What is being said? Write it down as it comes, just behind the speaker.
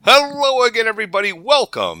Hello again, everybody.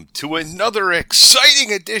 Welcome to another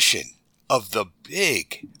exciting edition of the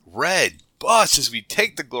Big Red Bus as we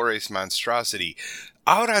take the glorious monstrosity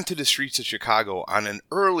out onto the streets of Chicago on an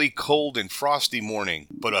early, cold, and frosty morning,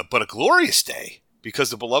 but a glorious day because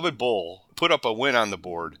the beloved Bull put up a win on the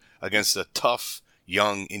board against a tough,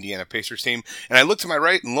 young Indiana Pacers team. And I look to my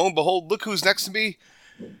right, and lo and behold, look who's next to me.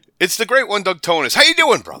 It's the great one, Doug Tonis. How you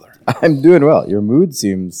doing, brother? I'm doing well. Your mood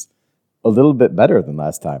seems a little bit better than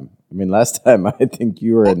last time. I mean, last time I think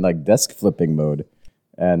you were in like desk flipping mode,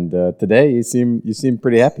 and today you seem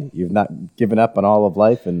pretty happy. You've not given up on all of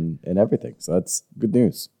life and everything, so that's good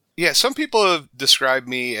news. Yeah, some people have described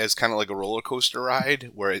me as kind of like a roller coaster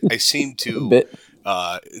ride, where I seem to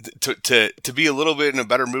to be a little bit in a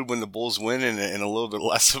better mood when the Bulls win, and a little bit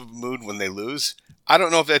less of a mood when they lose. I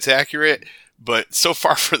don't know if that's accurate, but so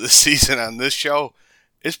far for the season on this show,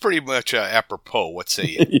 it's pretty much apropos. What say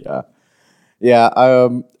you? Yeah.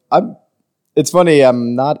 It's funny.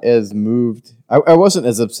 I'm not as moved. I wasn't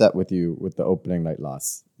as upset with you with the opening night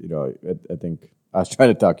loss. You know, I think I was trying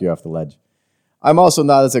to talk you off the ledge. I'm also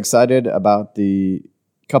not as excited about the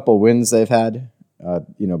couple wins they've had.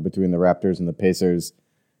 Between the Raptors and the Pacers.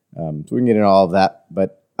 So we can get into all of that.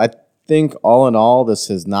 But I think all in all, this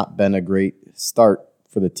has not been a great start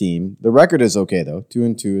for the team. The record is okay though.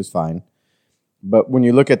 2-2 is fine. But when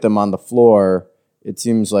you look at them on the floor, it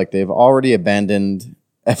seems like they've already abandoned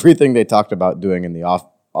everything they talked about doing in the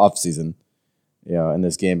off season, in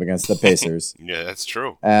this game against the Pacers. Yeah, that's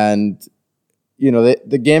true. And,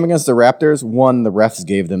 the game against the Raptors, one, the refs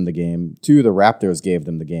gave them the game. Two, the Raptors gave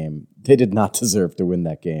them the game. They did not deserve to win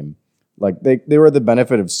that game. Like, they were the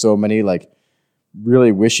benefit of so many, like,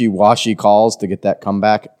 really wishy-washy calls to get that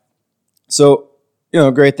comeback. So,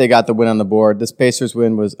 great they got the win on the board. This Pacers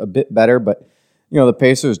win was a bit better, but, the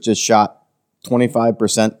Pacers just shot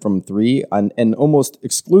 25% from three and almost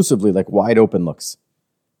exclusively like wide open looks,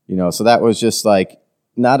 so that was just like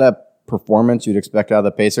not a performance you'd expect out of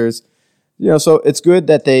the Pacers, so it's good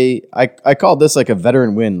that I called this like a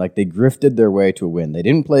veteran win. Like they grifted their way to a win. They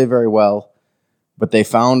didn't play very well, but they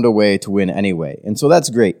found a way to win anyway. And so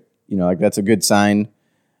that's great. That's a good sign.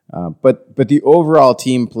 But the overall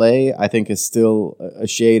team play, I think, is still a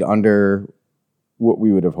shade under what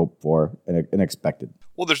we would have hoped for and expected.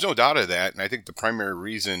 Well, there's no doubt of that, and I think the primary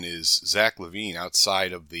reason is Zach LaVine,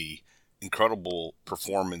 outside of the incredible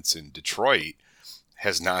performance in Detroit,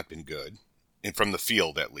 has not been good, and from the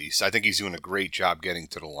field at least. I think he's doing a great job getting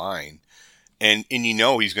to the line, and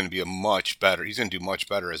he's going to be he's going to do much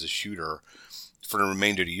better as a shooter for the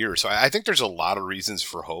remainder of the year. So I think there's a lot of reasons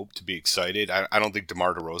for hope to be excited. I don't think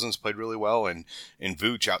DeMar DeRozan's played really well, and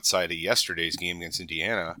Vooch, outside of yesterday's game against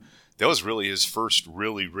Indiana, that was really his first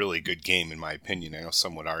really, really good game, in my opinion. I know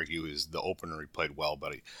some would argue is the opener he played well,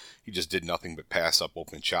 but he just did nothing but pass up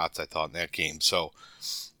open shots, I thought, in that game. So,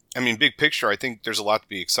 I mean, big picture, I think there's a lot to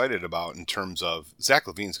be excited about in terms of Zach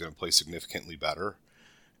LaVine's going to play significantly better.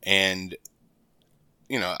 And,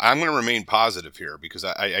 I'm going to remain positive here because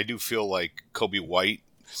I do feel like Kobe White,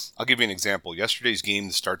 I'll give you an example. Yesterday's game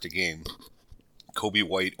to start the game, Kobe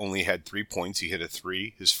White only had 3 points. He hit a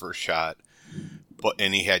three, his first shot.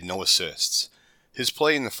 And he had no assists. His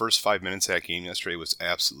play in the first 5 minutes of that game yesterday was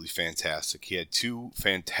absolutely fantastic. He had two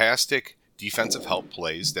fantastic defensive help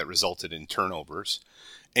plays that resulted in turnovers,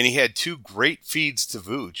 and he had two great feeds to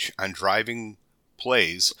Vooch on driving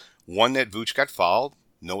plays. One that Vooch got fouled,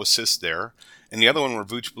 no assist there, and the other one where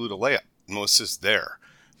Vooch blew the layup, no assist there.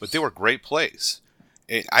 But they were great plays.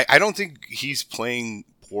 I don't think he's playing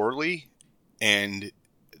poorly, and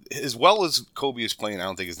as well as Kobe is playing, I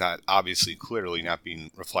don't think is not obviously clearly not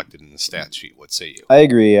being reflected in the stat sheet. What say you? I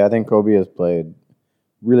agree. I think Kobe has played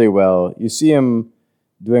really well. You see him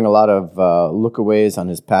doing a lot of lookaways on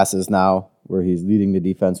his passes now, where he's leading the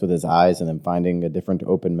defense with his eyes and then finding a different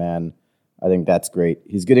open man. I think that's great.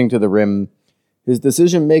 He's getting to the rim. His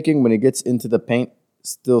decision-making when he gets into the paint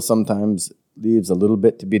still sometimes leaves a little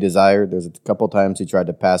bit to be desired. There's a couple times he tried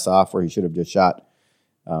to pass off where he should have just shot.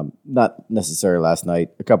 Not necessarily last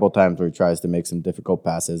night. A couple of times where he tries to make some difficult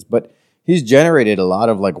passes. But he's generated a lot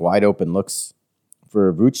of like wide open looks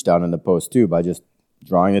for Vooch down in the post too by just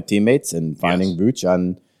drawing the teammates and finding Vooch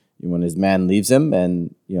on when his man leaves him.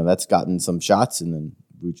 And, that's gotten some shots. And then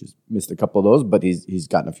Vooch has missed a couple of those. But he's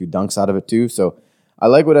gotten a few dunks out of it too. So I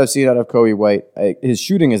like what I've seen out of Kobe White. His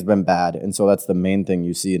shooting has been bad. And so that's the main thing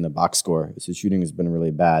you see in the box score is his shooting has been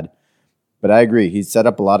really bad. But I agree. He's set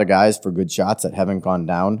up a lot of guys for good shots that haven't gone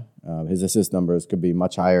down. His assist numbers could be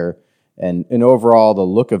much higher. And overall, the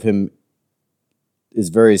look of him is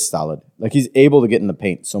very solid. Like he's able to get in the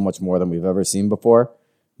paint so much more than we've ever seen before.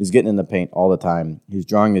 He's getting in the paint all the time. He's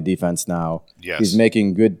drawing the defense now. Yes. He's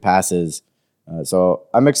making good passes. So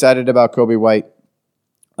I'm excited about Kobe White.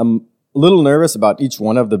 I'm a little nervous about each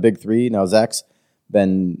one of the big three. Now, Zach's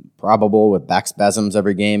been probable with back spasms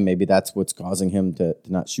every game. Maybe that's what's causing him to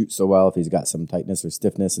not shoot so well if he's got some tightness or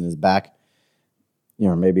stiffness in his back.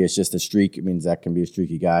 Maybe it's just a streak. I mean, Zach can be a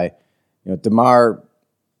streaky guy. DeMar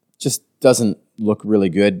just doesn't look really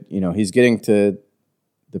good. He's getting to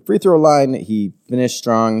the free throw line. He finished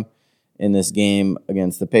strong in this game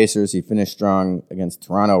against the Pacers. He finished strong against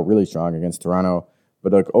Toronto, really strong against Toronto.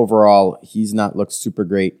 But overall, he's not looked super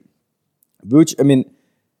great. Vooch, I mean,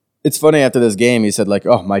 it's funny after this game, he said,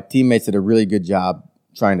 my teammates did a really good job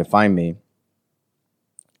trying to find me.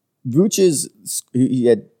 Vooch he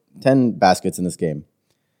had 10 baskets in this game.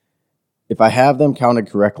 If I have them counted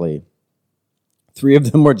correctly, 3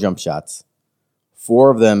 of them were jump shots.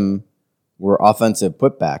 4 of them were offensive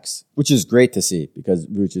putbacks, which is great to see because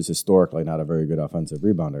Vooch is historically not a very good offensive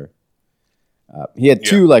rebounder. He had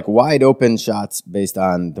 2 wide open shots based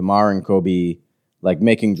on DeMar and Kobe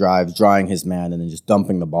making drives, drawing his man, and then just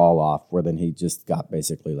dumping the ball off, where then he just got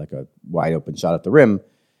basically a wide open shot at the rim.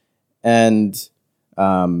 And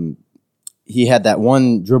he had that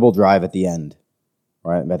one dribble drive at the end,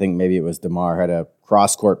 right? I think maybe it was DeMar had a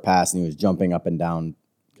cross-court pass, and he was jumping up and down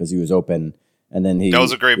because he was open. And then that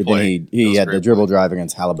was a great play. He had the dribble drive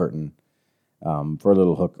against Halliburton for a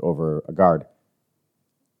little hook over a guard.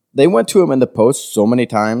 They went to him in the post so many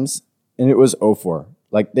times, and it was 0-4.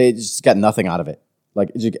 They just got nothing out of it.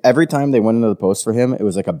 Every time they went into the post for him, it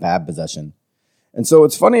was a bad possession. And so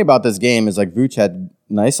what's funny about this game is Vooch had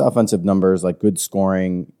nice offensive numbers, good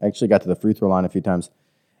scoring. Actually got to the free throw line a few times.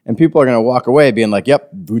 And people are going to walk away being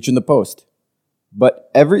yep, Vooch in the post.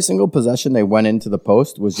 But every single possession they went into the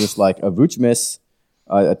post was just a Vooch miss,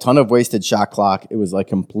 a ton of wasted shot clock. It was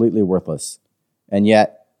completely worthless. And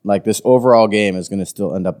yet, this overall game is going to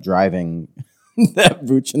still end up driving that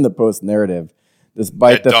Vooch in the post narrative,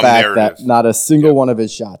 despite the fact that not a single one of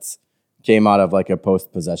his shots came out of a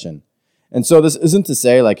post possession. And so this isn't to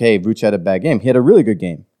say hey, Vooch had a bad game. He had a really good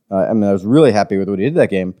game. I was really happy with what he did that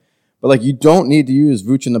game. But you don't need to use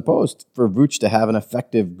Vooch in the post for Vooch to have an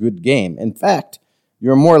effective, good game. In fact,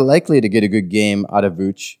 you're more likely to get a good game out of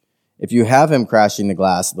Vooch if you have him crashing the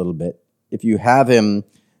glass a little bit, if you have him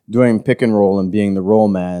doing pick and roll and being the roll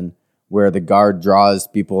man where the guard draws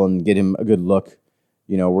people and get him a good look,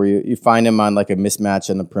 where you find him on a mismatch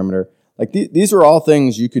on the perimeter. These are all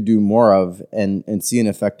things you could do more of and see an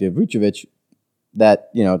effective Vucevic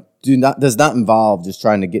that, does not involve just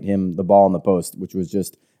trying to get him the ball in the post, which was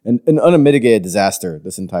just an unmitigated disaster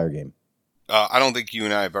this entire game. I don't think you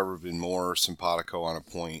and I have ever been more simpatico on a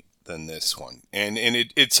point than this one. And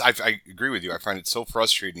I agree with you. I find it so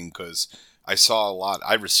frustrating because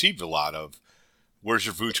I received a lot of, where's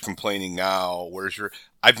your Vooch complaining now?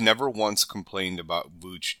 I've never once complained about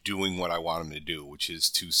Vooch doing what I want him to do, which is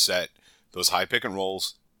to set those high pick and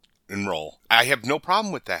rolls and roll. I have no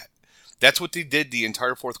problem with that. That's what they did the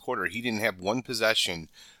entire fourth quarter. He didn't have one possession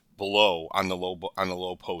below on the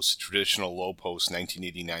low post, traditional low post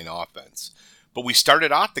 1989 offense. But we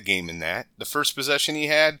started out the game in that. The first possession he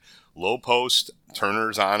had, low post,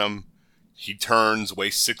 Turner's on him. He turns,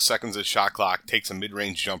 wastes 6 seconds of shot clock, takes a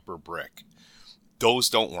mid-range jumper brick. Those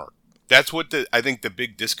don't work. That's what I think the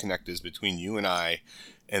big disconnect is between you and I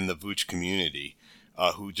and the Vooch community,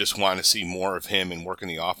 who just want to see more of him and working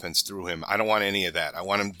the offense through him. I don't want any of that. I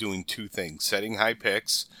want him doing 2 things, setting high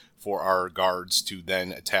picks for our guards to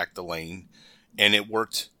then attack the lane. And it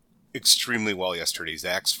worked extremely well yesterday.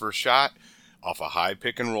 Zach's first shot off a high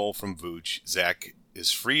pick and roll from Vooch. Zach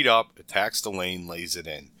is freed up, attacks the lane, lays it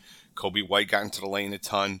in. Kobe White got into the lane a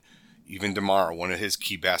ton. Even DeMar, one of his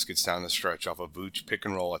key baskets down the stretch off a Vooch pick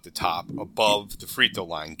and roll at the top, above the free throw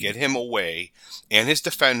line. Get him away and his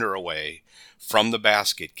defender away from the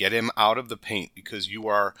basket. Get him out of the paint because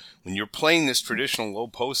when you're playing this traditional low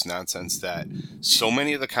post nonsense that so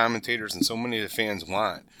many of the commentators and so many of the fans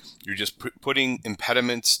want, you're just putting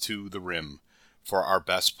impediments to the rim for our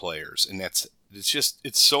best players. And it's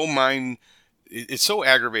so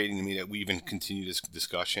aggravating to me that we even continue this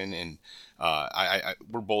discussion. And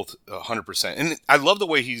we're both 100%. And I love the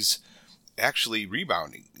way he's actually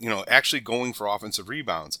rebounding, actually going for offensive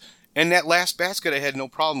rebounds. And that last basket I had no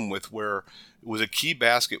problem with, where it was a key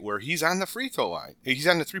basket where he's on the free throw line. He's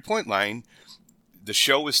on the 3-point line. The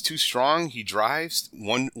show is too strong. He drives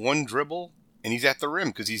one dribble and he's at the rim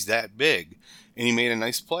because he's that big. And he made a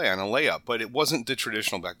nice play on a layup, but it wasn't the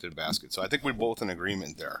traditional back to the basket. So I think we're both in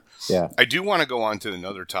agreement there. Yeah. I do want to go on to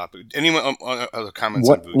another topic. Anyone other comments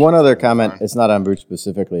on Vooch? One other comment. It's not on Vooch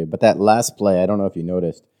specifically, but that last play, I don't know if you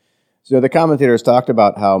noticed. So the commentators talked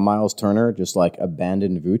about how Miles Turner just like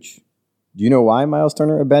abandoned Vooch. Do you know why Miles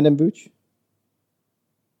Turner abandoned Vooch?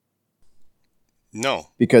 No.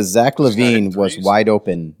 Because Zach LaVine was wide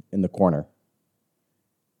open in the corner.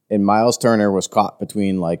 And Miles Turner was caught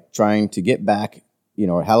between like trying to get back.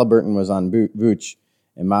 Halliburton was on Vooch,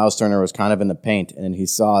 and Miles Turner was kind of in the paint. And then he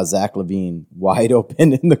saw Zach LaVine wide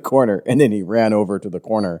open in the corner. And then he ran over to the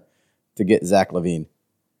corner to get Zach LaVine.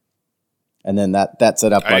 And then that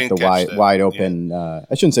set up like the wide open. Yeah.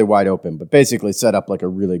 I shouldn't say wide open, but basically set up like a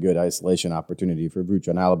really good isolation opportunity for Vooch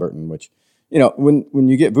on Halliburton, which, when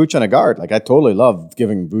you get Vooch on a guard, like I totally love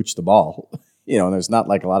giving Vooch the ball, and there's not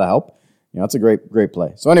like a lot of help. It's a great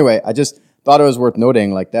play. So anyway, I just thought it was worth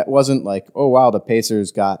noting, like that wasn't like, oh wow, the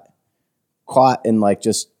Pacers got caught in like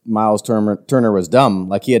just Miles Turner was dumb.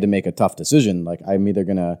 Like he had to make a tough decision. Like I'm either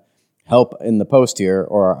going to help in the post here,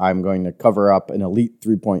 or I'm going to cover up an elite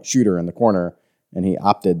 3-point shooter in the corner. And he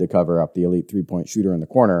opted to cover up the elite 3-point shooter in the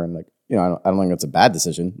corner. And like, I don't think that's a bad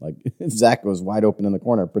decision. Like if Zach goes wide open in the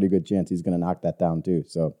corner, pretty good chance he's going to knock that down too.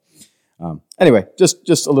 So anyway,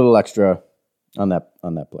 just a little extra on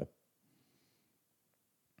that play.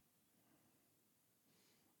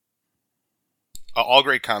 All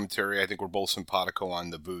great commentary. I think we're both simpatico on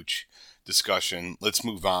the Vooch discussion. Let's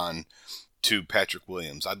move on to Patrick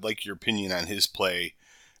Williams. I'd like your opinion on his play.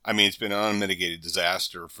 I mean, it's been an unmitigated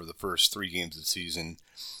disaster for the first 3 games of the season.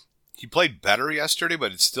 He played better yesterday,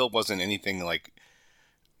 but it still wasn't anything like...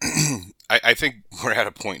 I think we're at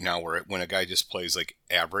a point now where when a guy just plays like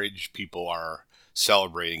average, people are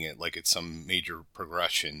celebrating it like it's some major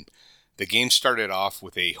progression. The game started off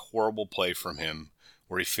with a horrible play from him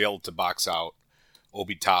where he failed to box out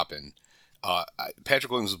Obi Toppin.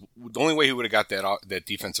 Patrick Williams, the only way he would have got that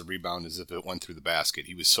defensive rebound is if it went through the basket.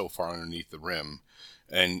 He was so far underneath the rim.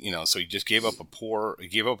 And, so he just gave up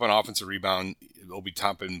an offensive rebound. Obi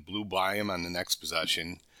Toppin blew by him on the next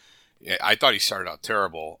possession. I thought he started out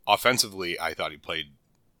terrible. Offensively, I thought he played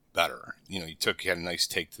better. He had a nice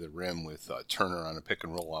take to the rim with Turner on a pick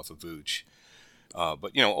and roll off of Vooch.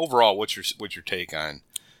 But overall, what's your take on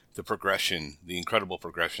the progression, the incredible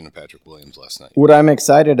progression of Patrick Williams last night? What I'm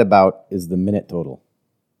excited about is the minute total.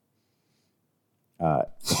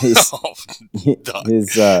 His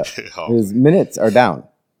minutes are down.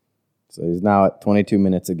 So he's now at 22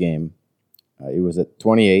 minutes a game. He was at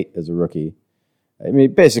 28 as a rookie. I mean, he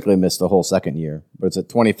basically missed the whole second year, but it's at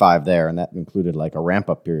 25 there, and that included like a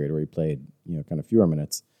ramp-up period where he played, kind of fewer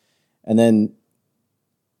minutes. And then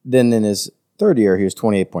in his third year, he was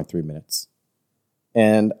 28.3 minutes.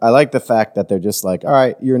 And I like the fact that they're just like, all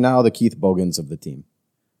right, you're now the Keith Bogans of the team.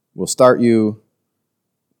 We'll start you.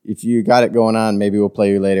 If you got it going on, maybe we'll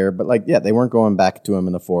play you later. But they weren't going back to him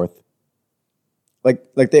in the fourth.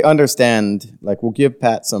 Like they understand, like we'll give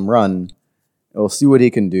Pat some run. We'll see what he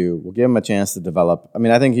can do. We'll give him a chance to develop. I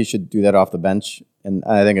mean, I think he should do that off the bench. And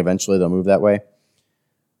I think eventually they'll move that way.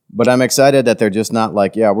 But I'm excited that they're just not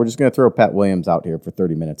like, yeah, we're just going to throw Pat Williams out here for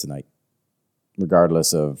 30 minutes a night,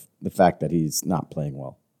 regardless of the fact that he's not playing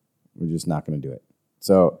well. We're just not going to do it.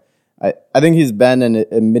 So I think he's been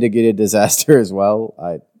a mitigated disaster as well.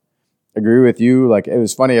 I agree with you. Like, it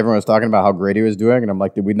was funny. Everyone was talking about how great he was doing. And I'm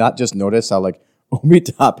like, did we not just notice how, like, Obi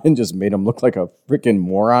Toppin just made him look like a freaking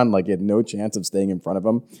moron? Like, he had no chance of staying in front of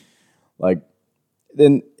him. Like,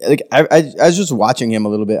 then, like, I was just watching him a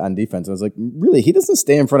little bit on defense. I was like, really, he doesn't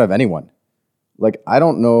stay in front of anyone. Like, I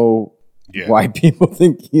don't know why people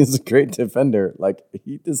think he's a great defender. Like,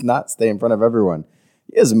 he does not stay in front of everyone.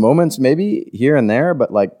 He has moments maybe here and there,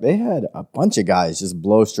 but like they had a bunch of guys just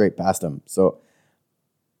blow straight past him. So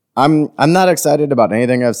I'm not excited about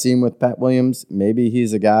anything I've seen with Pat Williams. Maybe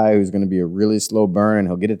he's a guy who's going to be a really slow burn and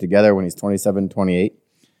he'll get it together when he's 27, 28.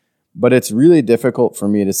 But it's really difficult for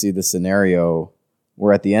me to see the scenario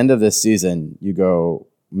where at the end of this season you go,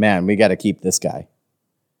 man, we got to keep this guy.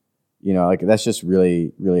 Like that's just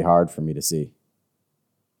really, really hard for me to see.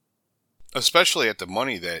 Especially at the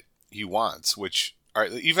money that he wants, which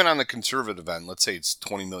even on the conservative end, let's say it's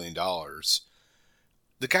 $20 million.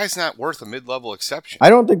 The guy's not worth a mid-level exception. I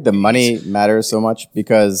don't think the money matters so much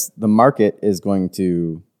because the market is going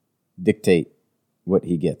to dictate what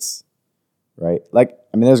he gets, right? Like,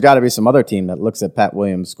 I mean, there's got to be some other team that looks at Pat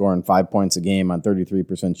Williams scoring 5 points a game on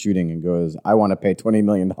 33% shooting and goes, I want to pay $20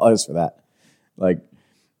 million for that. Like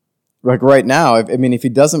right now, if he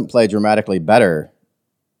doesn't play dramatically better,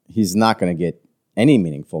 he's not going to get any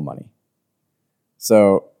meaningful money.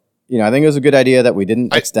 So, I think it was a good idea that we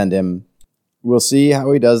didn't extend him. We'll see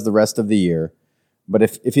how he does the rest of the year. But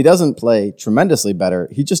if he doesn't play tremendously better,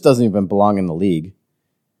 he just doesn't even belong in the league.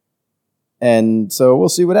 And so we'll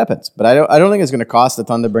see what happens. But I don't think it's going to cost a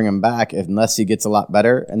ton to bring him back unless he gets a lot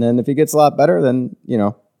better. And then if he gets a lot better, then,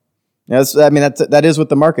 that is what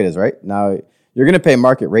the market is, right? Now, you're going to pay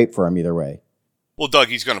market rate for him either way. Well, Doug,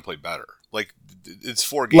 he's going to play better. Like, it's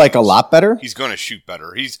 4 games. Like a lot better? He's going to shoot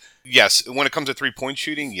better. Yes, when it comes to 3-point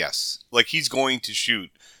shooting, yes. Like, he's going to shoot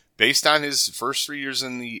based on his first 3 years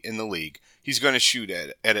in the league. He's going to shoot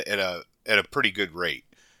at a pretty good rate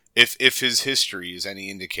if his history is any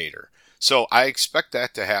indicator. So I expect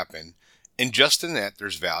that to happen. And just in that,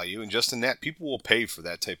 there's value. And just in that, people will pay for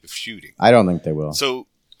that type of shooting. I don't think they will. So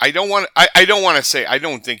I don't want to say I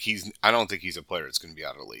don't think he's a player that's going to be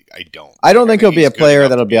out of the league. I don't think he'll be a player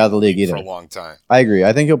that'll be out of the league either for a long time. I agree.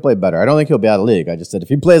 I think he'll play better. I don't think he'll be out of the league. I just said if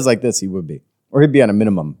he plays like this, he would be, or he'd be on a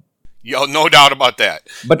minimum. Yo, no doubt about that.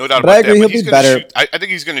 But no doubt but about I agree that. he'll be better. I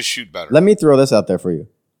think he's going to shoot better. Let me throw this out there for you.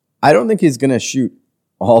 I don't think he's going to shoot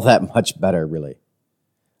all that much better, really.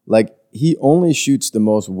 Like, he only shoots the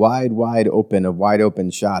most wide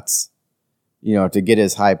open shots, to get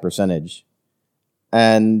his high percentage.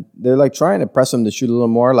 And they're like trying to press him to shoot a little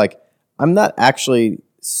more. Like, I'm not actually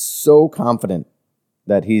so confident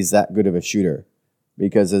that he's that good of a shooter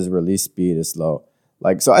because his release speed is slow.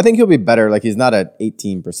 Like, so I think he'll be better. Like, he's not an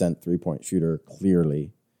 18% 3-point shooter,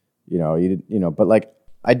 clearly, but like,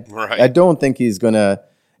 I don't think he's going to,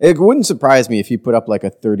 it wouldn't surprise me if he put up like a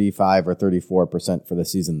 35 or 34% for the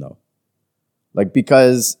season though. Like,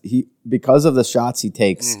 because of the shots he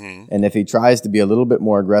takes, and if he tries to be a little bit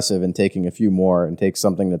more aggressive and taking a few more and take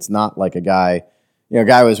something that's not like a guy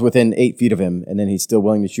was within 8 feet of him and then he's still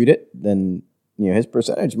willing to shoot it, then, his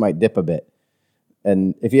percentage might dip a bit.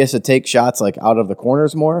 And if he has to take shots like out of the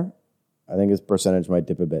corners more, I think his percentage might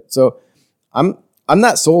dip a bit. So I'm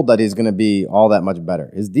not sold that he's going to be all that much better.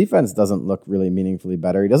 His defense doesn't look really meaningfully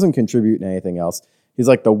better. He doesn't contribute to anything else. He's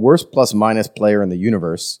like the worst plus-minus player in the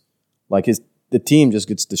universe. Like, the team just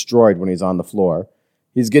gets destroyed when he's on the floor.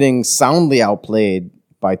 He's getting soundly outplayed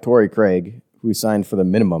by Torrey Craig, who signed for the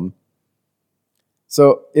minimum.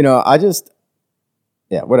 So,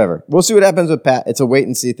 whatever. We'll see what happens with Pat. It's a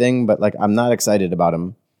wait-and-see thing, but, like, I'm not excited about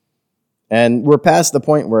him. And we're past the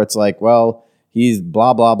point where it's like, well, he's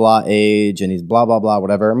blah, blah, blah age, and he's blah, blah, blah,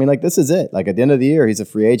 whatever. I mean, like, this is it. Like, at the end of the year, he's a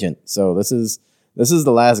free agent. So this is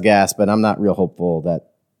the last gasp, and I'm not real hopeful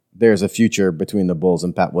that there's a future between the Bulls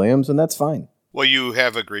and Pat Williams, and that's fine. Well, you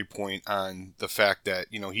have a great point on the fact that,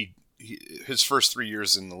 his first 3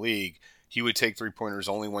 years in the league, he would take 3-pointers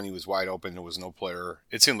only when he was wide open. There was no player,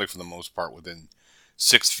 it seemed like for the most part, within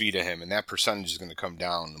 6 feet of him. And that percentage is going to come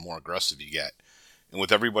down the more aggressive you get. And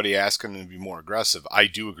with everybody asking him to be more aggressive, I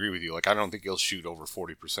do agree with you. Like, I don't think he'll shoot over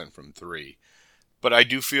 40% from 3. But I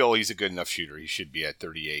do feel he's a good enough shooter. He should be at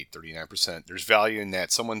 38, 39%. There's value in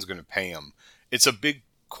that. Someone's going to pay him. It's a big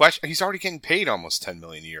question. He's already getting paid almost $10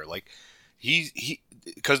 million a year. Like,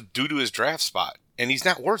 because due to his draft spot, and he's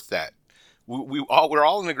not worth that. We're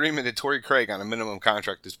all in agreement that Torrey Craig on a minimum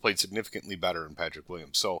contract has played significantly better than Patrick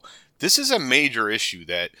Williams. So this is a major issue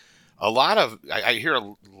that I hear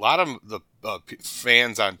a lot of the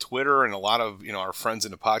fans on Twitter and a lot of our friends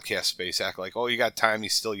in the podcast space act like, oh, you got time,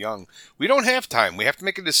 he's still young. We don't have time. We have to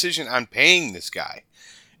make a decision on paying this guy,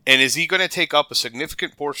 and is he going to take up a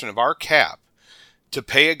significant portion of our cap to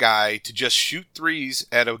pay a guy to just shoot threes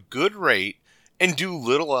at a good rate and do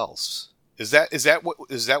little else? Is that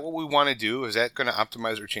what we want to do? Is that going to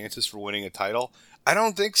optimize our chances for winning a title? I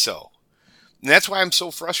don't think so. And that's why I'm so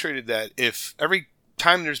frustrated that if every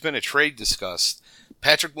time there's been a trade discussed,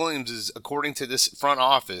 Patrick Williams is, according to this front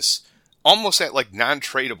office, almost at like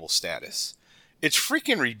non-tradable status. It's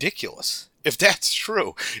freaking ridiculous. If that's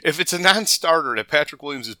true, if it's a non-starter that Patrick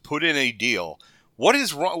Williams has put in a deal, what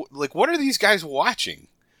is wrong? Like, what are these guys watching?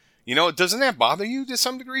 Doesn't that bother you to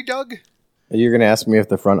some degree, Doug? You're going to ask me if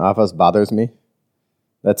the front office bothers me?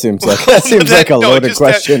 That seems like a loaded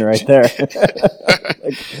question right there.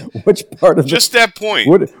 Like, which part of just that point?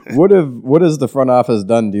 What has the front office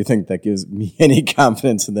done? Do you think that gives me any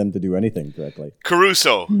confidence in them to do anything correctly?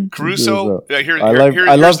 Caruso.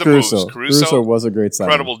 I love Caruso. Caruso was a great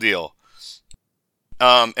signing. Incredible deal.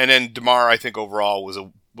 And then DeMar, I think overall was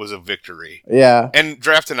a victory. Yeah. And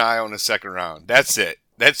drafting Ayo in the second round. That's it.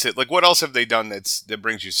 Like, what else have they done that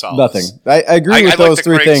brings you solace? Nothing. I agree with those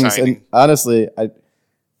three things. Signing. And honestly,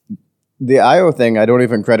 the Ayo thing, I don't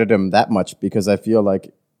even credit him that much because I feel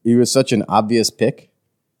like he was such an obvious pick.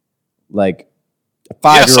 Like a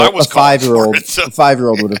five-year-old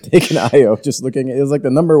would have taken Ayo. Just looking, it was like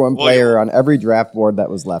the number one player on every draft board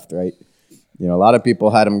that was left, right? A lot of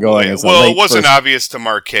people had him going. It wasn't obvious to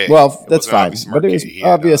Marquet. Well, that's fine. But it was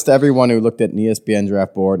obvious to everyone who looked at an ESPN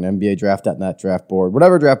draft board, an NBA draft.net draft board,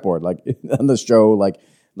 whatever draft board, like on the show, like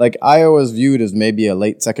like Io was viewed as maybe a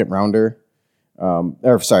late second rounder,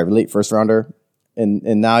 late first rounder, and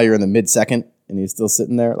now you're in the mid second, and he's still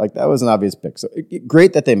sitting there. Like that was an obvious pick. So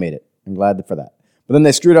great that they made it. I'm glad for that. But then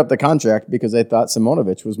they screwed up the contract because they thought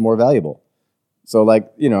Simonovic was more valuable. So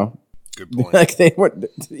good point. Like they were,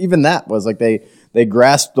 even that was like they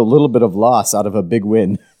grasped a little bit of loss out of a big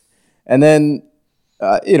win, and then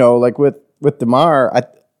like with DeMar,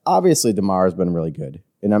 obviously DeMar has been really good,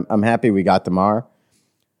 and I'm happy we got DeMar.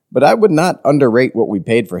 But I would not underrate what we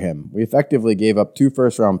paid for him. We effectively gave up 2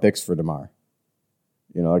 first-round picks for DeMar.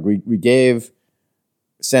 Like we gave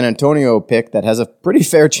San Antonio a pick that has a pretty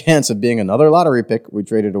fair chance of being another lottery pick we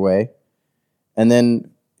traded away. And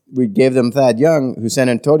then we gave them Thad Young, who San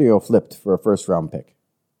Antonio flipped for a first-round pick.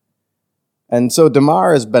 And so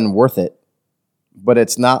DeMar has been worth it, but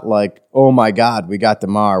it's not like, oh my God, we got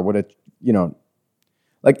DeMar. Like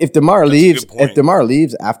if DeMar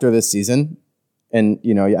leaves after this season, and,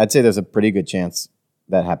 I'd say there's a pretty good chance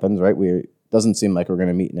that happens, right? Doesn't seem like we're going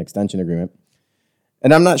to meet an extension agreement.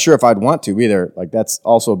 And I'm not sure if I'd want to either. Like, that's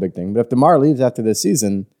also a big thing. But if DeMar leaves after this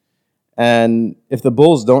season, and if the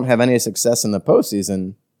Bulls don't have any success in the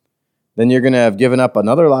postseason, then you're going to have given up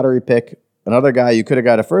another lottery pick, another guy you could have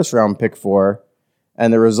got a first-round pick for,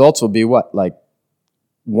 and the results will be what? Like,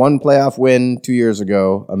 1 playoff win 2 years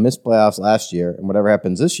ago, a missed playoffs last year, and whatever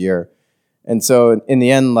happens this year. And so in the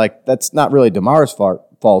end, like, that's not really DeMar's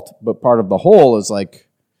fault, but part of the whole is like,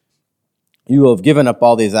 you will have given up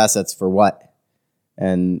all these assets for what?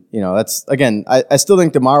 And, that's, again, I still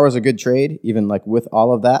think DeMar was a good trade, even like with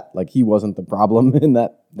all of that. Like, he wasn't the problem in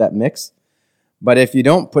that mix. But if you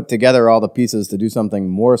don't put together all the pieces to do something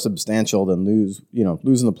more substantial than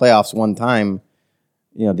losing the playoffs one time,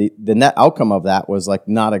 the net outcome of that was like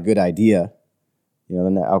not a good idea. The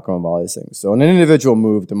net outcome of all these things. So in an individual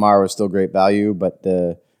move, DeMar was still great value, but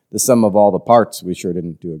the sum of all the parts, we sure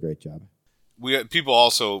didn't do a great job. People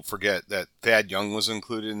also forget that Thad Young was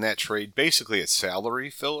included in that trade, basically a salary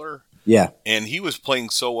filler. Yeah. And he was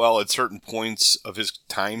playing so well at certain points of his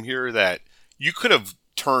time here that you could have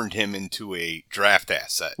turned him into a draft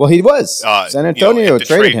asset. Well, he was. San Antonio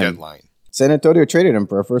traded him. Deadline. San Antonio traded him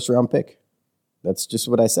for a first-round pick. That's just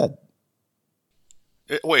what I said.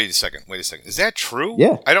 Wait a second. Is that true?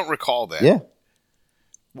 Yeah. I don't recall that. Yeah.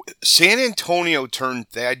 San Antonio turned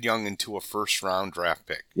Thad Young into a first-round draft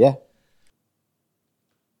pick. Yeah.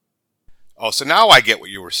 Oh, so now I get what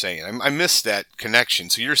you were saying. I missed that connection.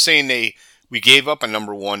 So you're saying we gave up a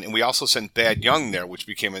number 1, and we also sent Thad Young there, which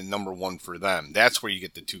became a number 1 for them. That's where you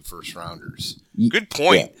get the 2 first-rounders. Good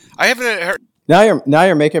point. Yeah. I haven't heard. Now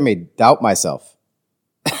you're making me doubt myself.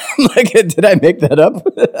 Like, did I make that up?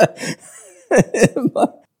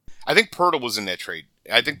 I think Pirtle was in that trade.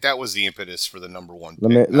 I think that was the impetus for the number 1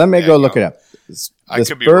 pick. Let me go look it up. The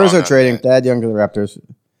Spurs are trading Thad Young to the Raptors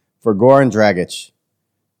for Goran Dragic.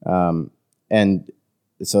 And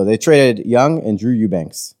so they traded Young and Drew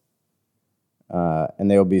Eubanks.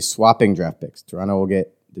 And they will be swapping draft picks. Toronto will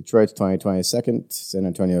get Detroit's 2020 second. San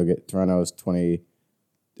Antonio will get Toronto's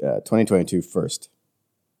 2022 first.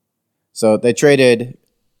 So they traded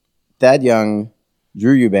Thad Young,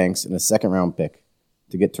 Drew Eubanks, and a second-round pick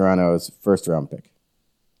to get Toronto's first-round pick.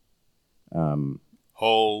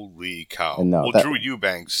 Holy cow. Drew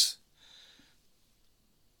Eubanks,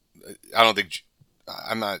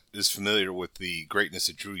 I'm not as familiar with the greatness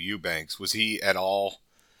of Drew Eubanks. Was he at all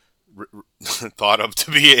thought of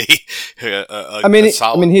to be a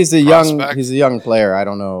solid he's a prospect? He's a young player. I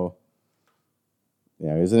don't know. He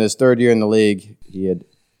was in his 3rd year in the league. He had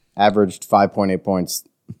averaged 5.8 points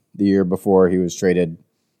the year before he was traded.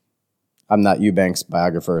 I'm not Eubanks'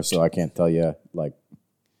 biographer, so I can't tell you what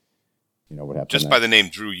happened. Just by the name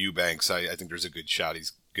Drew Eubanks, I think there's a good shot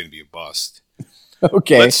he's going to be a bust.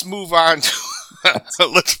 Okay, let's move on to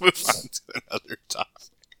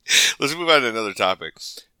another topic.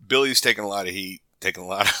 Billy's taking a lot of heat, taking a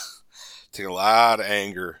lot of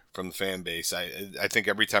anger from the fan base. I think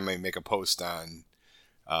every time I make a post on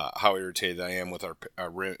how irritated I am with our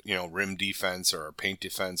rim defense or our paint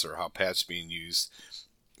defense or how Pat's being used,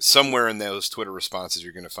 somewhere in those Twitter responses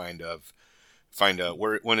you're going to find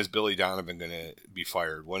when is Billy Donovan going to be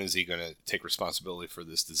fired? When is he going to take responsibility for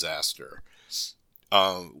this disaster?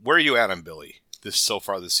 Where are you at on Billy so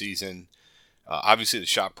far this season? Obviously, the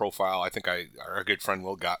shot profile. I think our good friend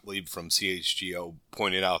Will Gottlieb from CHGO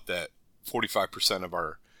pointed out that 45% of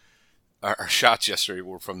our shots yesterday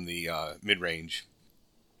were from the mid-range.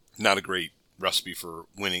 Not a great recipe for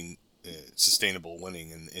winning, sustainable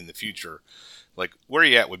winning in the future. Like, where are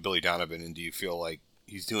you at with Billy Donovan, and do you feel like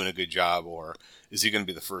he's doing a good job, or is he going to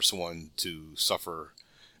be the first one to suffer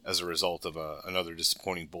as a result of another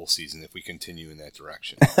disappointing bowl season if we continue in that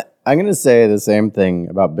direction. I'm going to say the same thing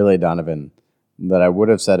about Billy Donovan that I would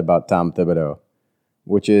have said about Tom Thibodeau,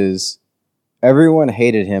 which is everyone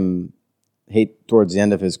hated him towards the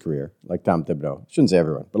end of his career, like Tom Thibodeau. I shouldn't say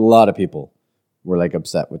everyone, but a lot of people were like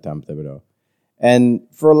upset with Tom Thibodeau. And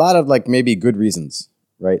for a lot of like maybe good reasons,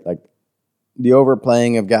 right? Like the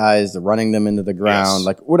overplaying of guys, the running them into the ground, Yes.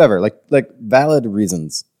 like whatever, like valid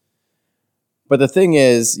reasons. But the thing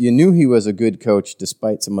is, you knew he was a good coach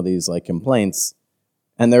despite some of these like complaints.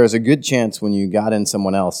 And there was a good chance when you got in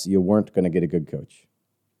someone else, you weren't going to get a good coach.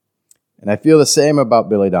 And I feel the same about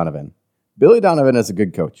Billy Donovan. Billy Donovan is a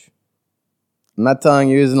good coach. I'm not telling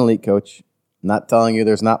you he's an elite coach. I'm not telling you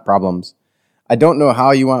there's not problems. I don't know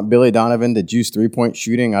how you want Billy Donovan to juice 3-point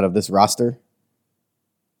shooting out of this roster.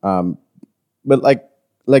 But like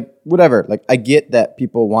whatever. Like I get that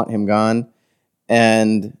people want him gone,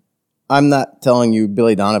 and I'm not telling you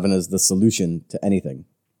Billy Donovan is the solution to anything.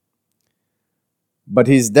 But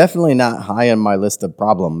he's definitely not high on my list of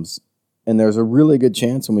problems. And there's a really good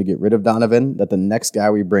chance when we get rid of Donovan that the next guy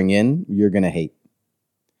we bring in, you're going to hate.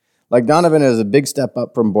 Like Donovan is a big step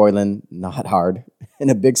up from Boylan, not hard, and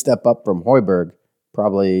a big step up from Hoiberg,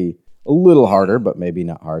 probably a little harder, but maybe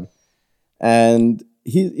not hard. And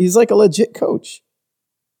he's like a legit coach.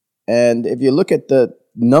 And if you look at the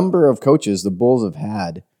number of coaches the Bulls have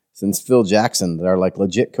had since Phil Jackson that are like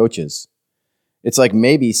legit coaches, it's like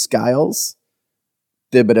maybe Skiles,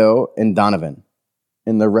 Thibodeau, and Donovan.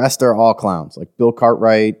 And the rest are all clowns, like Bill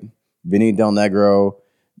Cartwright, Vinny Del Negro,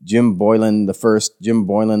 Jim Boylan the first, Jim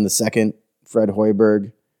Boylan the second, Fred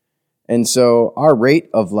Hoiberg. And so our rate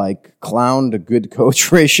of like clown to good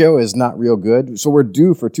coach ratio is not real good. So we're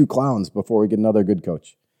due for 2 clowns before we get another good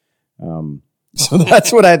coach. So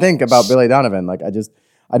that's what I think about Billy Donovan. Like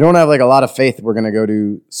I don't have like a lot of faith we're going to go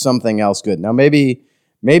do something else good. Now maybe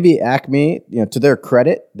Acme, to their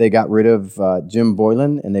credit, they got rid of Jim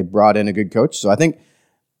Boylan and they brought in a good coach. So I think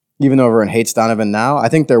even though everyone hates Donovan now, I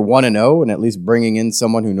think they're 1-0 and at least bringing in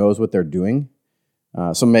someone who knows what they're doing.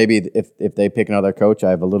 So maybe if they pick another coach,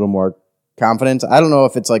 I have a little more confidence. I don't know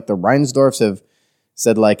if it's like the Reinsdorfs have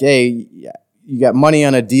said like, hey, you got money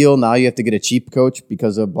on a deal, now you have to get a cheap coach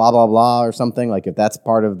because of blah, blah, blah or something. Like if that's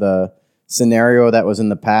part of the scenario that was in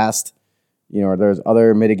the past, or there's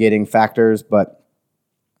other mitigating factors. But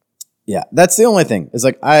yeah, that's the only thing. Is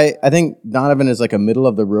like I think Donovan is like a middle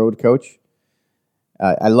of the road coach.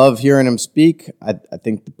 I love hearing him speak. I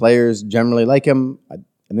think the players generally like him. I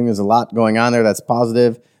think there's a lot going on there that's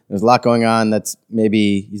positive. There's a lot going on that's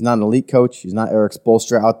maybe he's not an elite coach. He's not Eric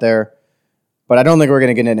Spoelstra out there. But I don't think we're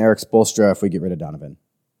going to get an Eric Spoelstra if we get rid of Donovan.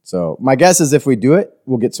 So my guess is if we do it,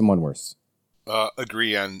 we'll get someone worse.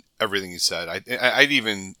 Agree on everything you said.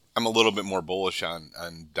 I'm a little bit more bullish on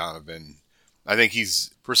Donovan. I think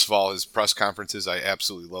he's, first of all, his press conferences I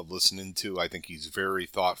absolutely love listening to. I think he's very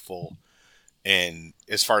thoughtful. And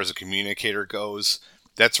as far as a communicator goes,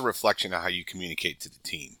 that's a reflection of how you communicate to the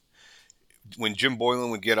team. When Jim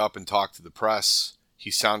Boylan would get up and talk to the press,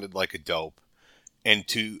 he sounded like a dope. And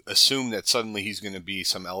to assume that suddenly he's going to be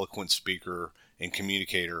some eloquent speaker and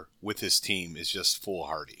communicator with his team is just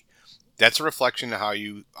foolhardy. That's a reflection of how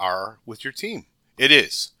you are with your team. It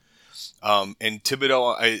is. And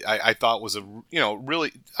Thibodeau, I thought was there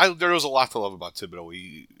was a lot to love about Thibodeau.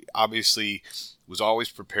 He obviously was always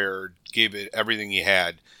prepared, gave it everything he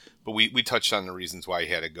had, but we touched on the reasons why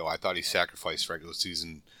he had to go. I thought he sacrificed regular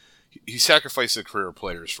season. He sacrificed the career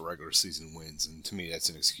players for regular season wins, and to me that's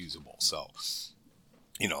inexcusable. So,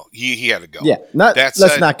 he had to go. Yeah,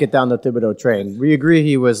 let's not get down the Thibodeau train. We agree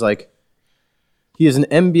he is an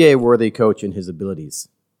NBA-worthy coach in his abilities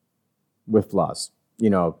with flaws,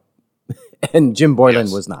 and Jim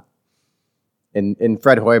Boylan was not. And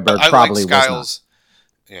Fred Hoiberg probably like was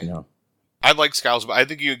not. Yeah. I like Skiles, but I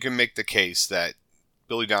think you can make the case that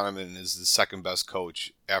Billy Donovan is the second best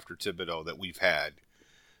coach after Thibodeau that we've had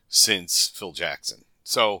since Phil Jackson.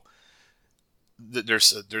 So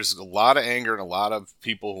there's a lot of anger and a lot of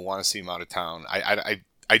people who want to see him out of town.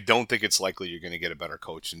 I don't think it's likely you're going to get a better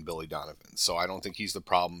coach than Billy Donovan. So I don't think he's the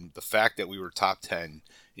problem. The fact that we were top 10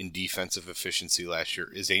 in defensive efficiency last year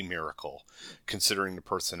is a miracle, considering the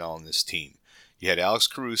personnel on this team. You had Alex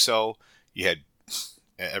Caruso. You had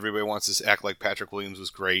everybody wants to act like Patrick Williams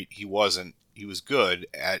was great. He wasn't. He was good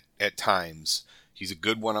at times. He's a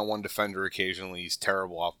good one-on-one defender occasionally. He's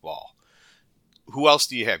terrible off ball. Who else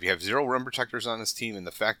do you have? You have 0 rim protectors on this team, and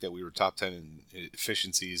the fact that we were top 10 in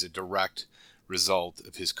efficiency is a direct result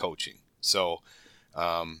of his coaching. So,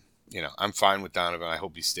 I'm fine with Donovan. I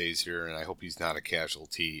hope he stays here, and I hope he's not a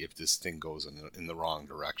casualty if this thing goes in the wrong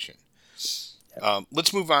direction.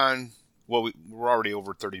 Let's move on we're already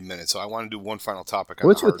over 30 minutes, so I want to do one final topic on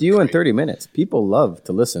What's the with Harden you in trade. 30 minutes? People love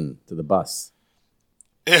to listen to the bus.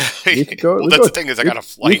 The thing is, I got a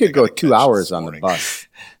flight. We could go 2 hours this on the morning. bus,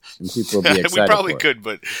 and people would be excited. We probably for it. could,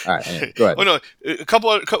 but all right, anyway, go ahead. Well, no, a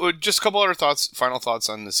couple other thoughts, final thoughts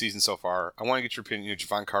on the season so far. I want to get your opinion.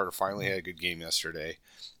 Javon Carter finally had a good game yesterday,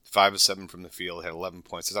 5 of 7 from the field, had 11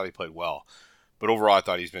 points. I thought he played well, but overall, I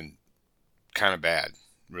thought he's been kind of bad,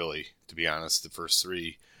 really, to be honest. The first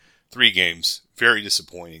three games, very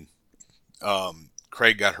disappointing.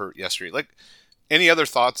 Craig got hurt yesterday. Like, any other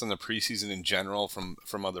thoughts on the preseason in general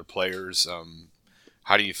from other players?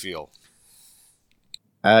 How do you feel?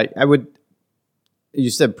 I would. You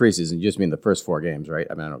said preseason. You just mean the first 4 games, right?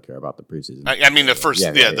 I mean, I don't care about the preseason. I mean the first,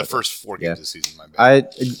 the first 4 games of the season. My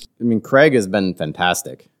bad. I mean, Craig has been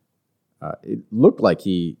fantastic. It looked like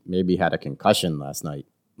he maybe had a concussion last night.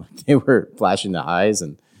 Like they were flashing the eyes,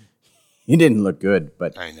 and he didn't look good.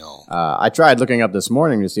 But I know. I tried looking up this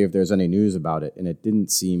morning to see if there's any news about it, and it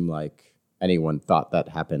didn't seem like anyone thought that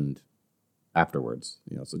happened afterwards.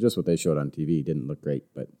 So just what they showed on TV didn't look great,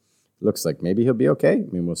 but it looks like maybe he'll be okay.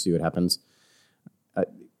 I mean, we'll see what happens.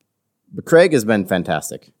 But Craig has been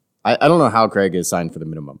fantastic. I don't know how Craig is signed for the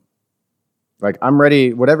minimum. Like, I'm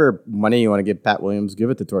ready. Whatever money you want to give Pat Williams, give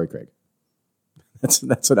it to Torrey Craig. That's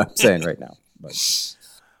what I'm saying right now. But,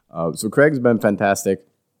 so Craig's been fantastic.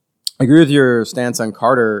 I agree with your stance on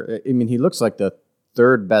Carter. I mean, he looks like the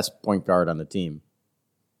 3rd best point guard on the team.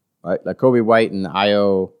 Right? Like Kobe White and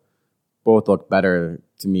Io both look better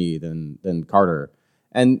to me than Carter.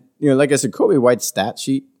 And, like I said, Kobe White's stat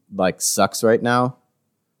sheet sucks right now.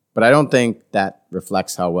 But I don't think that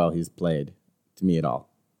reflects how well he's played to me at all.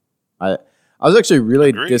 I was actually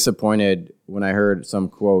really disappointed when I heard some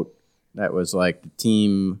quote that was like the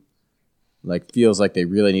team feels like they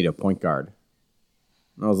really need a point guard.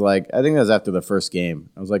 And I was like, I think that was after the first game.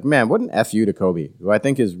 I was like, man, what an FU to Kobe, who I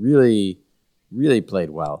think has really, really played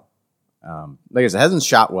well. Like I said, hasn't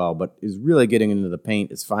shot well, but is really getting into the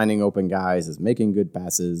paint, is finding open guys, is making good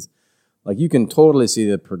passes. Like, you can totally see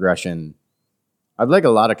the progression. I'd like a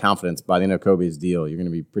lot of confidence by the end of Kobe's deal. You're going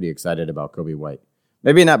to be pretty excited about Kobe White.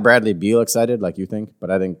 Maybe not Bradley Beal excited like you think,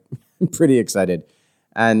 but I think I'm pretty excited.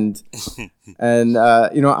 And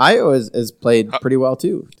Io has played pretty well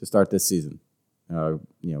too to start this season.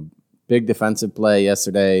 Big defensive play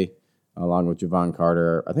yesterday along with Javon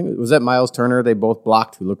Carter. I think it was that Miles Turner they both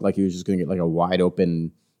blocked, who looked like he was just going to get a wide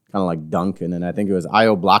open kind of dunk, and then I think it was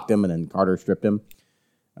Io blocked him and then Carter stripped him.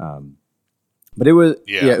 But it was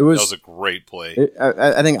that was a great play.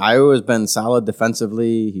 I think Io has been solid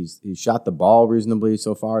defensively. He's shot the ball reasonably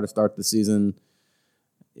so far to start the season.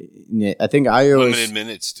 I think Io limited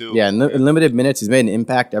minutes too. Yeah, in limited minutes, he's made an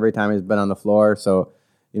impact every time he's been on the floor. So,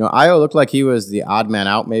 Io looked like he was the odd man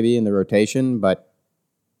out maybe in the rotation, but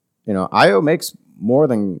Io makes more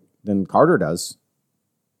than Carter does.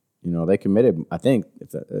 They committed. I think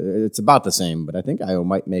it's about the same, but I think Io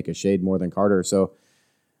might make a shade more than Carter. So,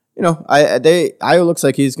 Io looks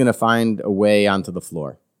like he's going to find a way onto the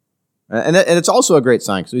floor, and it's also a great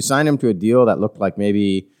sign because we signed him to a deal that looked like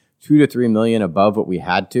maybe $2 to $3 million above what we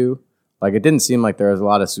had to. Like, it didn't seem like there was a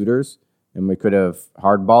lot of suitors, and we could have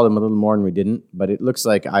hardballed him a little more, and we didn't. But it looks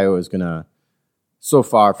like Io is going to, so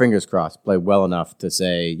far, fingers crossed, play well enough to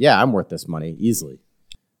say, yeah, I'm worth this money easily.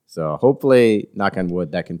 So hopefully, knock on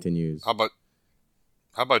wood, that continues. How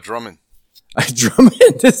about Drummond?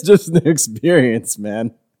 Drummond is just an experience,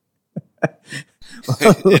 man.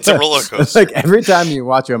 It's a roller coaster. Like, every time you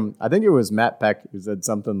watch him, I think it was Matt Peck who said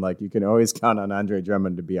something like, you can always count on Andre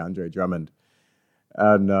Drummond to be Andre Drummond.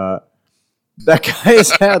 And that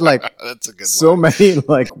guy's had that's a good so line. many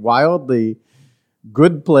wildly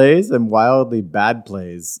good plays and wildly bad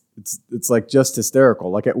plays. It's just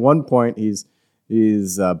hysterical. Like, at one point he's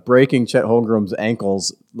breaking Chet Holmgren's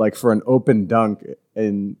ankles for an open dunk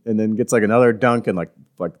and then gets another dunk and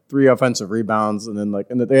 3 offensive rebounds, and then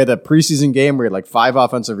and they had that preseason game where he had 5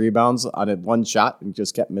 offensive rebounds on it, one shot, and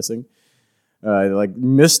just kept missing.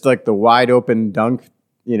 Missed the wide open dunk,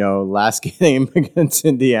 last game against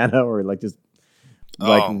Indiana, where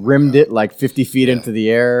rimmed it 50 feet into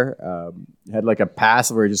the air. Had a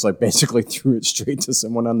pass where he just basically threw it straight to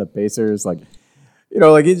someone on the Pacers.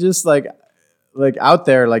 He's just out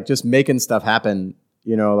there just making stuff happen.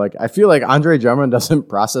 I feel like Andre Drummond doesn't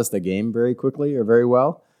process the game very quickly or very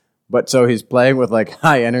well, but so he's playing with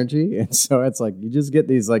high energy, and so it's you just get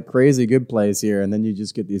these crazy good plays here, and then you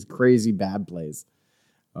just get these crazy bad plays.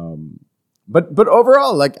 But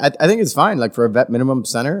overall, I think it's fine. For a vet minimum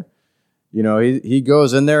center, he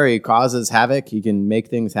goes in there, he causes havoc, he can make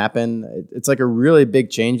things happen. It's a really big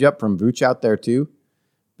change up from Vooch out there too,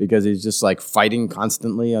 because he's just like fighting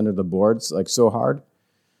constantly under the boards, like so hard.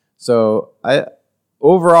 So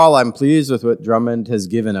overall, I'm pleased with what Drummond has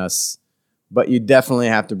given us, but you definitely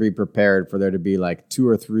have to be prepared for there to be like 2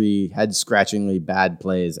 or 3 head-scratchingly bad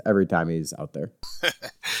plays every time he's out there.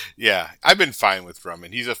 Yeah, I've been fine with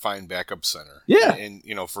Drummond. He's a fine backup center. Yeah. And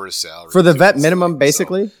for his salary. For the vet minimum,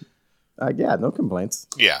 basically. So. Yeah, no complaints.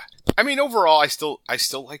 Yeah. I mean, overall, I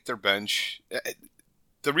still like their bench.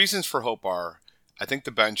 The reasons for hope are, I think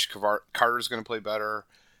the bench, Carter's going to play better.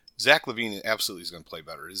 Zach LaVine absolutely is going to play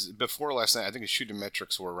better. Before last night, I think his shooting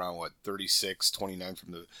metrics were around, 36, 29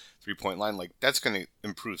 from the three-point line. Like, that's going to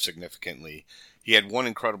improve significantly. He had one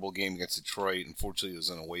incredible game against Detroit. Unfortunately, it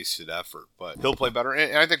was a wasted effort. But he'll play better.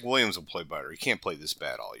 And I think Williams will play better. He can't play this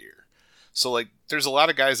bad all year. So, there's a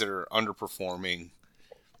lot of guys that are underperforming.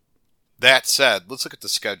 That said, let's look at the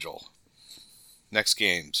schedule. Next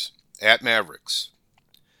games. At Mavericks.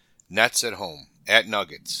 Nets at home. At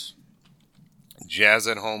Nuggets. Jazz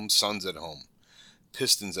at home. Suns at home.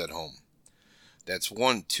 Pistons at home. That's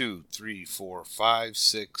 1, 2, 3, 4, 5,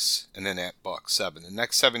 6, and then at Bucks 7. The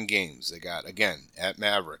next 7 games they got, again, at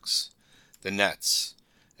Mavericks, the Nets,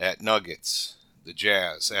 at Nuggets, the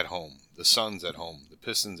Jazz at home, the Suns at home, the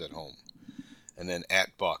Pistons at home, and then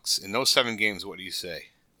at Bucks. In those 7 games, what do you say?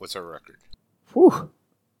 What's our record? Whew.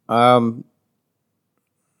 I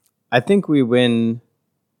think we win.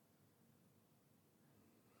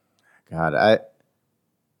 God,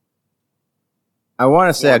 I want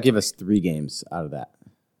to say I'll give us 3 games out of that.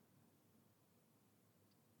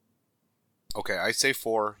 Okay, I say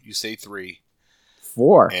 4. You say 3.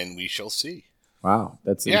 4, and we shall see. Wow,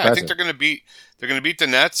 that's impressive. I think they're going to beat the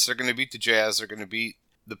Nets. They're going to beat the Jazz. They're going to beat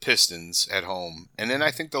the Pistons at home, and then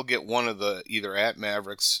I think they'll get one of the either at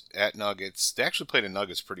Mavericks, at Nuggets. They actually play the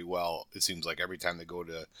Nuggets pretty well. It seems like every time they go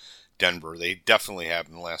to Denver, they definitely have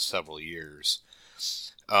in the last several years.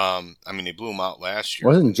 They blew him out last year.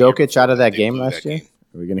 Wasn't Jokic out of that game last year?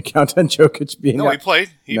 Are we going to count on Jokic being out? No, he played.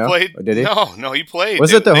 He played. Or did he? No, he played.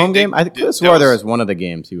 Was it the home game? I could have swore there was one of the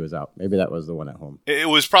games he was out. Maybe that was the one at home. It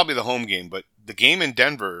was probably the home game, but the game in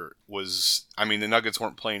Denver was, the Nuggets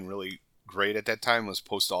weren't playing really great at that time. It was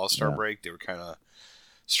post All-Star break. They were kind of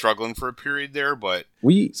struggling for a period there, but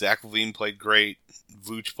Zach LaVine played great.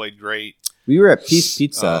 Vooch played great. We were at Peace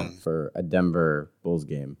Pizza for a Denver Bulls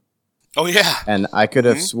game. Oh, yeah. And I could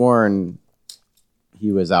have sworn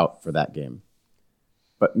he was out for that game.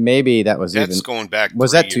 But maybe that's going back.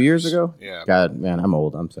 Was that 2 years ago? Yeah. God, man, I'm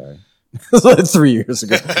old. I'm sorry. That's 3 years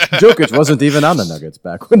ago. Jokic wasn't even on the Nuggets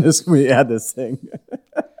back when we had this thing.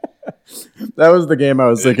 That was the game I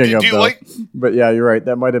was thinking of, though. But yeah, you're right.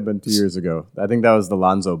 That might have been 2 years ago. I think that was the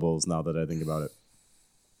Lonzo Bulls. Now that I think about it.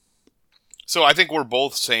 So I think we're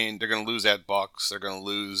both saying they're going to lose at Bucks. They're going to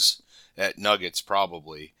lose at Nuggets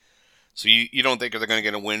probably. So you don't think they're going to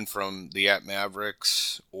get a win from the at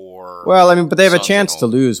Mavericks or? Well, but they have a chance to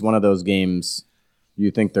lose one of those games.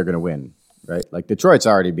 You think they're going to win, right? Like Detroit's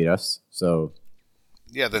already beat us, so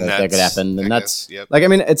yeah, the Nets, that could happen. The Nets, yep.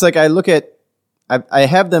 It's like I look at, I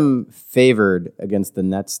have them favored against the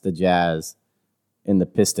Nets, the Jazz, and the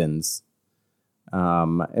Pistons,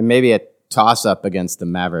 and maybe a toss up against the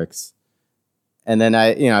Mavericks. And then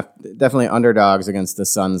definitely underdogs against the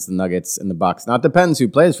Suns, the Nuggets, and the Bucks. Now it depends who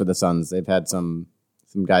plays for the Suns. They've had some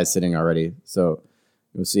guys sitting already, so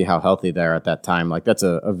we'll see how healthy they're at that time. Like that's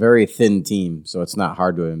a very thin team, so it's not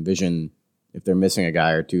hard to envision if they're missing a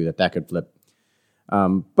guy or two that could flip.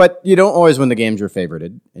 But you don't always win the games you're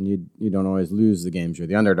favorited, and you don't always lose the games you're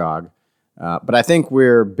the underdog. But I think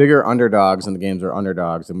we're bigger underdogs in the games we're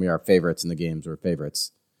underdogs than we are favorites in the games we're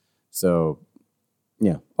favorites. So.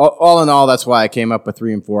 Yeah. All in all, that's why I came up with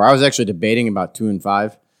 3 and 4. I was actually debating about 2 and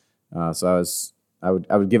 5. So I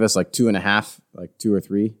would give us like 2.5, like 2 or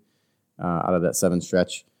 3 out of that 7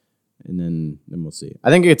 stretch. And then we'll see. I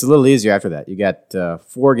think it gets a little easier after that. You got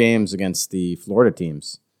 4 games against the Florida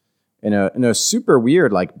teams in a super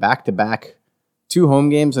weird, like back-to-back 2 home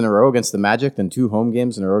games in a row against the Magic, then 2 home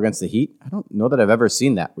games in a row against the Heat. I don't know that I've ever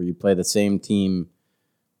seen that where you play the same team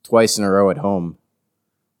twice in a row at home.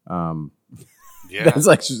 Yeah.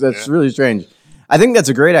 That's really strange. I think that's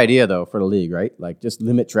a great idea though for the league, right? Like just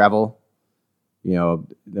limit travel. The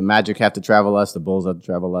Magic have to travel less, the Bulls have to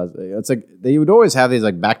travel less. It's like they would always have these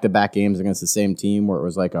like back-to-back games against the same team where it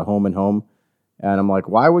was like a home and home. And I'm like,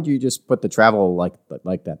 why would you just put the travel like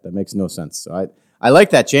that? That makes no sense. So I like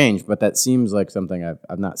that change, but that seems like something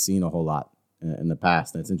I've not seen a whole lot in the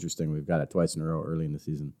past. And it's interesting. We've got it twice in a row early in the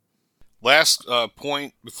season. Last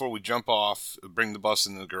point before we jump off, bring the bus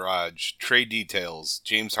in the garage. Trade details,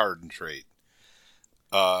 James Harden trade.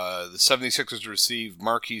 The 76ers received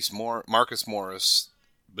Marcus Morris,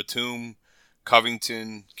 Batum,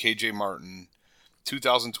 Covington, KJ Martin,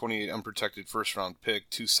 2028 unprotected first-round pick,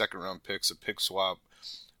 2 second-round picks, a pick swap,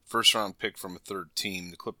 first-round pick from a third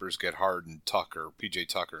team. The Clippers get Harden, Tucker, PJ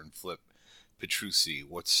Tucker, and Flip Petrucci.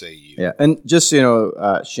 What say you? Yeah, and just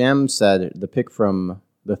Shem said the pick from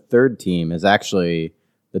the third team is actually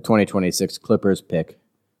the 2026 Clippers pick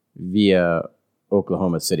via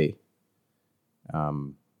Oklahoma City. I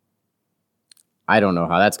don't know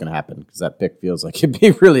how that's going to happen because that pick feels like it'd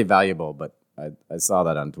be really valuable, but I saw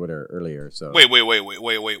that on Twitter earlier. So wait.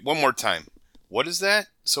 One more time. What is that?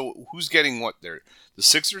 So who's getting what there? The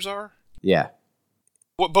Sixers are? Yeah.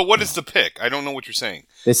 But what is the pick? I don't know what you're saying.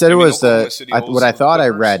 They said it was what I thought I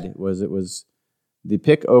Clippers? read was it was the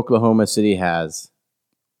pick Oklahoma City has,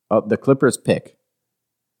 the Clippers pick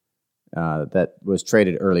that was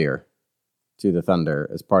traded earlier to the Thunder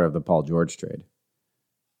as part of the Paul George trade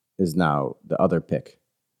is now the other pick.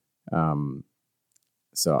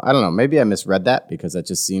 So I don't know. Maybe I misread that because that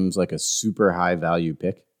just seems like a super high value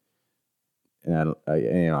pick, and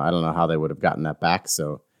I don't know how they would have gotten that back.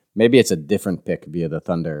 So maybe it's a different pick via the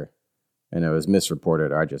Thunder, and it was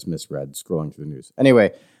misreported, or I just misread scrolling through the news.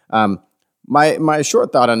 Anyway, my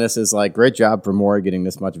short thought on this is like, great job for Morey getting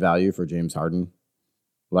this much value for James Harden.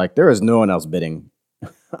 Like, there is no one else bidding.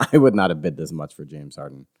 I would not have bid this much for James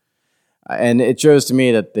Harden. And it shows to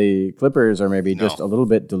me that the Clippers are maybe just a little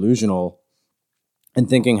bit delusional in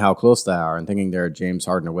thinking how close they are and thinking they're James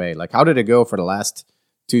Harden away. Like, how did it go for the last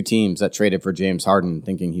two teams that traded for James Harden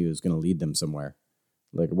thinking he was going to lead them somewhere?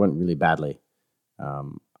 Like, it went really badly.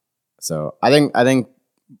 So I think,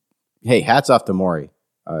 hey, hats off to Morey,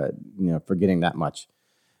 for getting that much.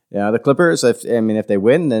 The Clippers, if they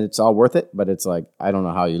win, then it's all worth it. But it's like, I don't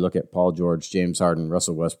know how you look at Paul George, James Harden,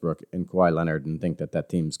 Russell Westbrook, and Kawhi Leonard and think that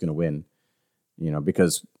team's going to win.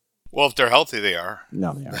 Because... Well, if they're healthy, they are.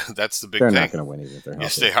 No, they are. That's the big they're thing. They're not going to win even if they're healthy.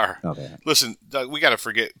 Yes, they are. No, they aren't. Listen, we got to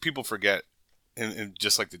forget. People forget and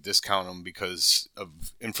just like to discount them because of,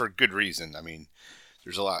 and for good reason. I mean,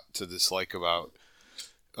 there's a lot to dislike about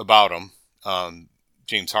him,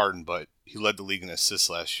 James Harden, but he led the league in assists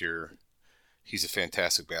last year. He's a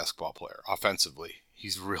fantastic basketball player. Offensively,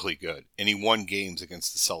 he's really good. And he won games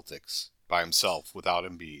against the Celtics by himself without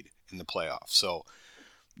Embiid in the playoffs. So,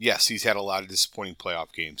 yes, he's had a lot of disappointing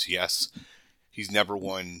playoff games. Yes, he's never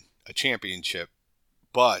won a championship.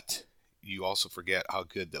 But you also forget how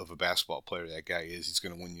good of a basketball player that guy is. He's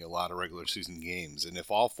going to win you a lot of regular season games. And if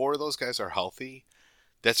all four of those guys are healthy,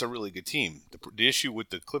 that's a really good team. The issue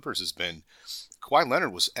with the Clippers has been Kawhi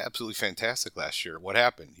Leonard was absolutely fantastic last year. What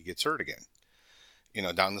happened? He gets hurt again.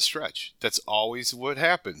 Down the stretch. That's always what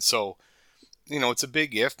happens. So, it's a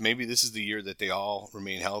big if. Maybe this is the year that they all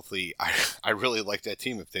remain healthy. I really like that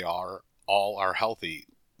team if they all are healthy.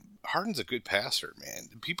 Harden's a good passer,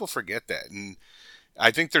 man. People forget that. And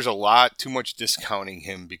I think there's a lot too much discounting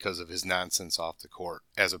him because of his nonsense off the court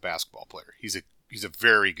as a basketball player. He's a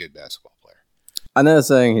very good basketball player. I'm not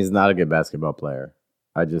saying he's not a good basketball player.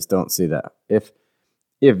 I just don't see that. If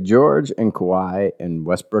George and Kawhi and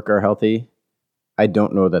Westbrook are healthy, I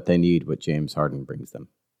don't know that they need what James Harden brings them.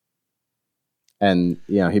 And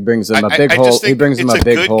he brings them a big hole. He brings them a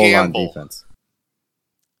big hole gamble. On defense.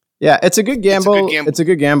 Yeah, it's a good gamble. It's a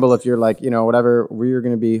good gamble if you're like, whatever, we're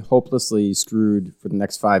going to be hopelessly screwed for the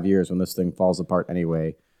next 5 years when this thing falls apart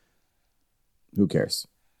anyway. Who cares?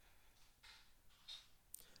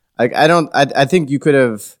 I think you could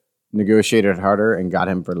have negotiated harder and got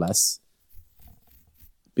him for less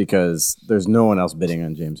because there's no one else bidding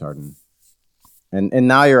on James Harden. And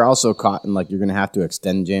now you're also caught in, like, you're going to have to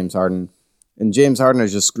extend James Harden. And James Harden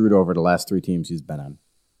has just screwed over the last 3 teams he's been on.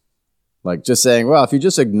 Like, just saying, well, if you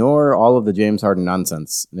just ignore all of the James Harden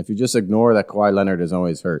nonsense, and if you just ignore that Kawhi Leonard is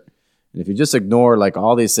always hurt, and if you just ignore, like,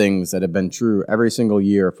 all these things that have been true every single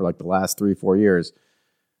year for, like, the last 3-4 years,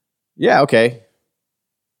 yeah, okay.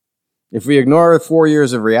 If we ignore 4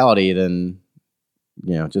 years of reality, then,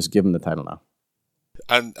 just give him the title now.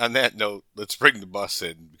 On that note, let's bring the bus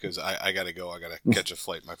in because I got to go. I got to catch a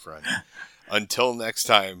flight, my friend. Until next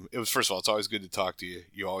time, first of all, it's always good to talk to you.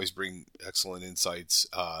 You always bring excellent insights.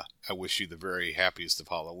 I wish you the very happiest of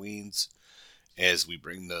Halloweens as we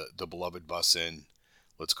bring the beloved bus in.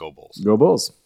 Let's go Bulls. Go Bulls.